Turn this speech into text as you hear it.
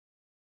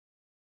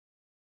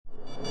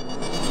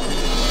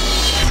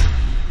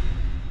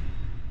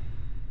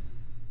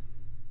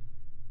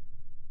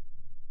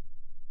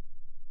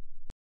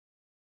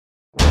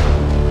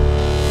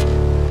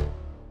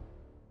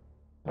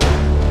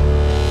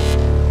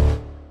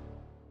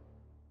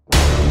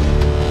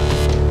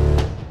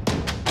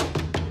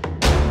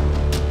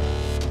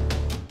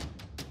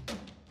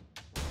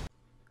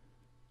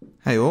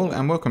Hey all,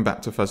 and welcome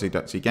back to Fuzzy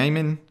Ducksy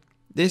Gaming.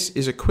 This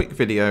is a quick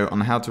video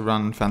on how to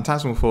run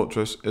Phantasmal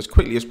Fortress as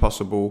quickly as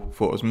possible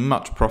for as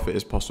much profit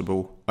as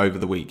possible over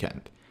the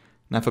weekend.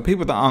 Now for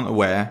people that aren't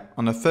aware,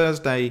 on a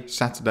Thursday,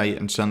 Saturday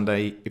and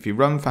Sunday, if you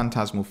run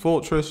Phantasmal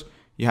Fortress,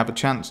 you have a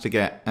chance to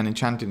get an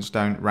Enchanting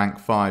Stone rank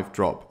 5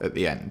 drop at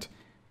the end.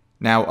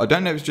 Now I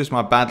don't know if it's just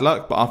my bad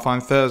luck, but I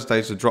find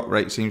Thursdays the drop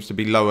rate seems to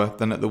be lower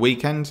than at the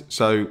weekend,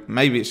 so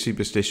maybe it's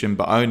superstition,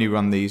 but I only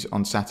run these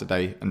on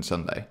Saturday and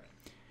Sunday.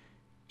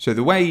 So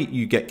the way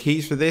you get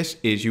keys for this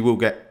is you will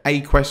get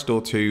a quest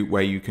or two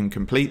where you can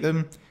complete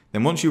them.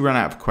 Then once you run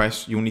out of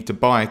quests, you'll need to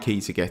buy a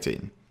key to get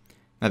in.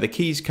 Now the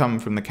keys come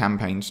from the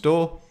campaign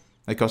store.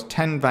 They cost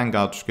 10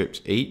 Vanguard scripts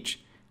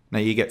each. Now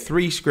you get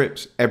 3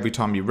 scripts every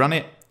time you run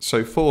it.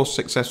 So 4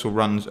 successful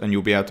runs and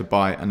you'll be able to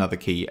buy another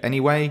key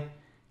anyway.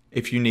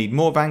 If you need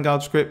more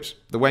Vanguard scripts,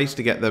 the ways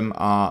to get them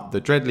are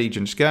the Dread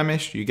Legion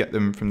skirmish. You get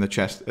them from the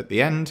chest at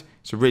the end.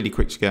 It's a really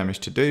quick skirmish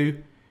to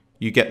do.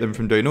 You get them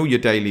from doing all your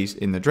dailies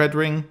in the Dread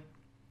Ring.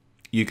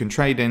 You can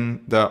trade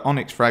in the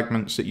Onyx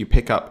fragments that you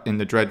pick up in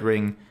the Dread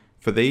Ring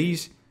for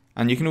these.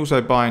 And you can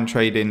also buy and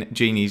trade in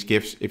Genie's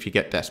gifts if you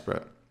get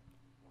desperate.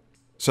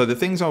 So the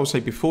things I will say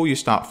before you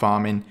start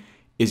farming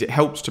is it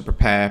helps to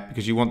prepare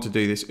because you want to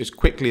do this as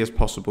quickly as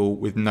possible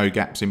with no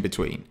gaps in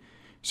between.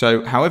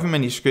 So however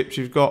many scripts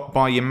you've got,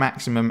 buy your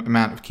maximum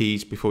amount of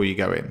keys before you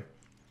go in.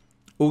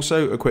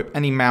 Also equip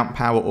any mount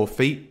power or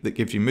feat that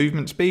gives you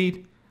movement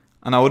speed.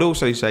 And I would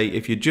also say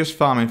if you're just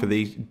farming for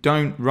these,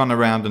 don't run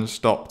around and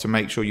stop to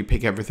make sure you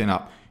pick everything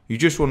up. You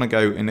just want to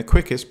go in the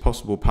quickest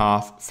possible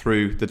path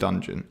through the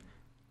dungeon.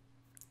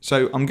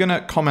 So I'm going to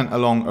comment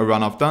along a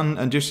run I've done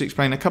and just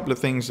explain a couple of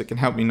things that can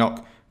help me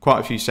knock quite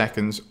a few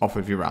seconds off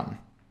of your run.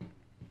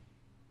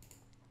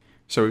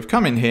 So we've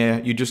come in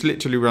here, you just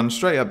literally run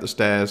straight up the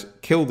stairs,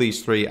 kill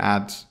these 3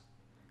 ads,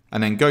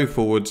 and then go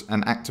forwards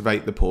and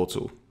activate the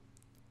portal.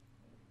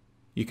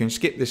 You can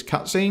skip this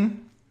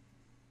cutscene.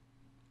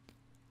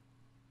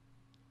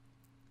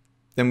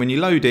 Then when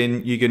you load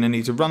in, you're going to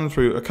need to run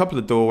through a couple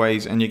of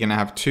doorways and you're going to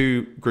have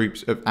 2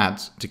 groups of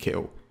ads to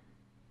kill.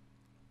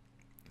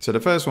 So the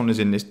first one is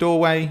in this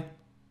doorway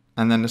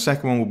and then the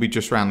second one will be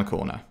just around the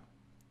corner.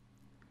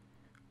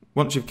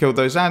 Once you've killed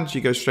those ads,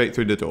 you go straight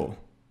through the door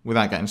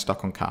without getting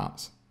stuck on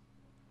carts.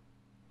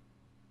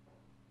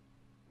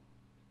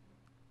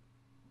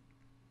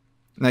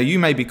 Now you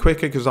may be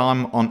quicker because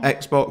I'm on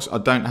Xbox, I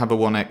don't have a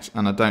One X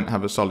and I don't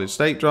have a solid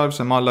state drive,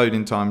 so my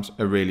loading times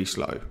are really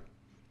slow.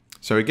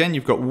 So again,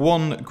 you've got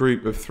 1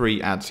 group of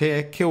 3 ads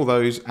here, kill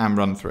those and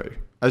run through.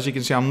 As you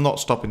can see, I'm not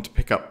stopping to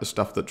pick up the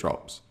stuff that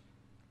drops.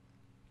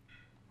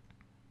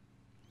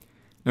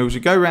 Now as we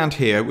go around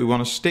here, we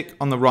want to stick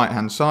on the right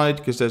hand side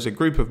because there's a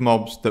group of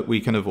mobs that we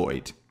can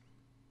avoid.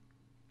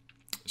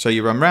 So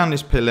you run around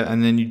this pillar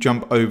and then you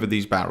jump over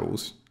these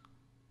barrels.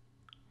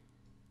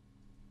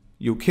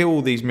 You'll kill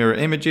all these mirror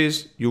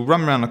images, you'll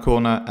run around the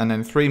corner and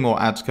then 3 more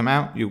ads come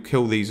out, you'll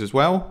kill these as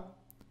well.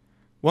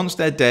 Once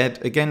they're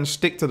dead, again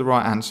stick to the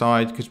right hand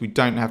side because we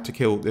don't have to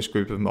kill this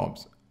group of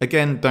mobs.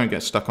 Again, don't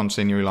get stuck on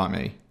scenery like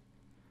me.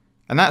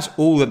 And that's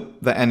all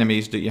the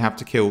enemies that you have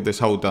to kill this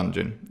whole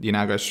dungeon. You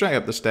now go straight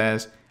up the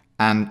stairs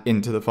and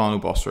into the final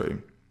boss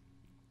room.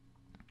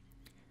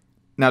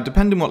 Now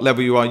depending what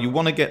level you are, you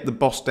want to get the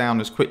boss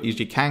down as quickly as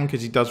you can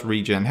because he does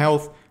regen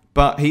health,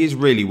 but he is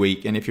really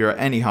weak and if you're at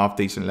any half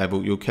decent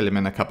level, you'll kill him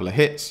in a couple of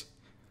hits.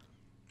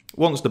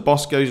 Once the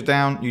boss goes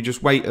down, you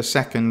just wait a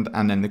second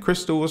and then the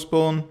crystal will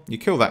spawn. You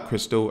kill that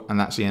crystal and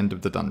that's the end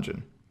of the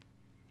dungeon.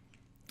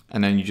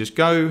 And then you just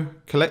go,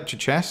 collect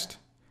your chest,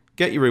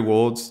 get your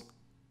rewards,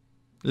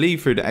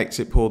 leave through the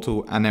exit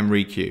portal and then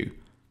re-queue.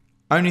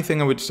 Only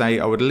thing I would say,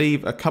 I would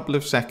leave a couple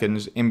of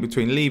seconds in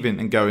between leaving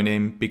and going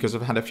in because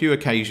I've had a few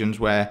occasions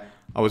where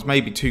I was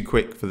maybe too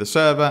quick for the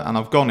server and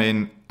I've gone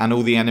in and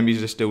all the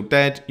enemies are still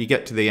dead. You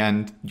get to the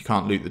end, you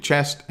can't loot the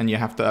chest and you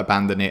have to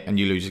abandon it and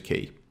you lose a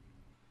key.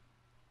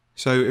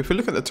 So if we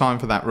look at the time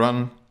for that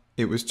run,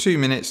 it was 2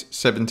 minutes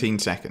 17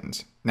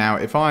 seconds. Now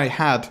if I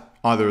had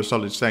either a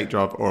solid state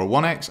drive or a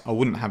One X, I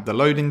wouldn't have the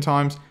loading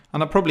times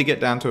and I'd probably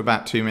get down to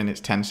about 2 minutes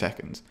 10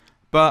 seconds.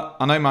 But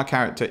I know my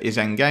character is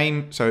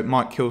endgame, so it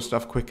might kill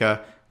stuff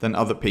quicker than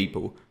other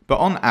people. But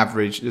on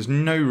average, there's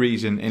no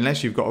reason,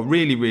 unless you've got a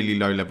really, really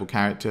low level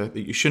character,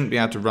 that you shouldn't be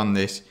able to run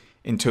this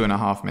in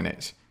 2.5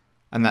 minutes.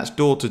 And that's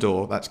door to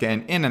door. That's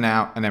getting in and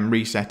out and then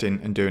resetting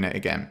and doing it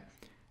again.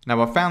 Now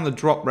I found the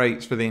drop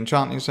rates for the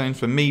enchanting stones,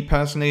 for me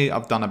personally,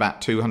 I've done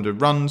about 200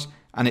 runs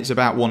and it's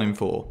about 1 in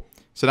 4.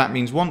 So that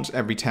means once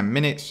every 10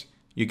 minutes,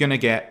 you're going to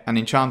get an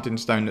enchanting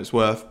stone that's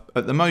worth,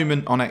 at the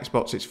moment on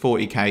Xbox, it's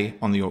 40k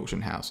on the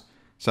auction house.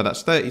 So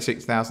that's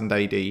 36,000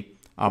 AD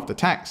after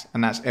tax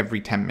and that's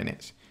every 10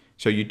 minutes.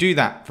 So you do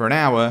that for an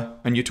hour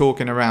and you're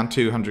talking around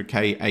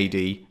 200k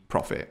AD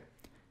profit.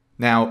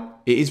 Now,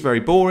 it is very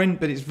boring,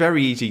 but it's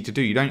very easy to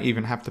do. You don't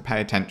even have to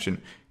pay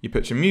attention. You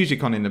put some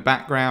music on in the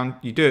background.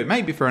 You do it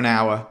maybe for an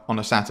hour on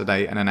a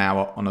Saturday and an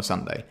hour on a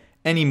Sunday.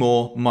 Any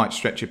more might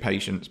stretch your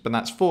patience, but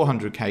that's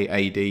 400k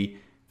AD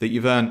that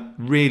you've earned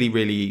really,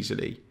 really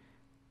easily.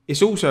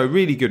 It's also a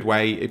really good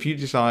way if you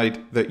decide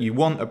that you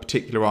want a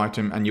particular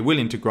item and you're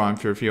willing to grind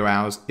for a few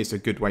hours. It's a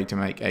good way to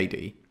make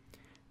AD.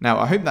 Now,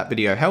 I hope that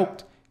video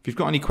helped. If you've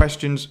got any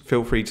questions,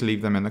 feel free to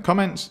leave them in the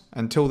comments.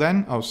 Until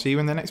then, I'll see you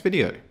in the next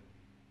video.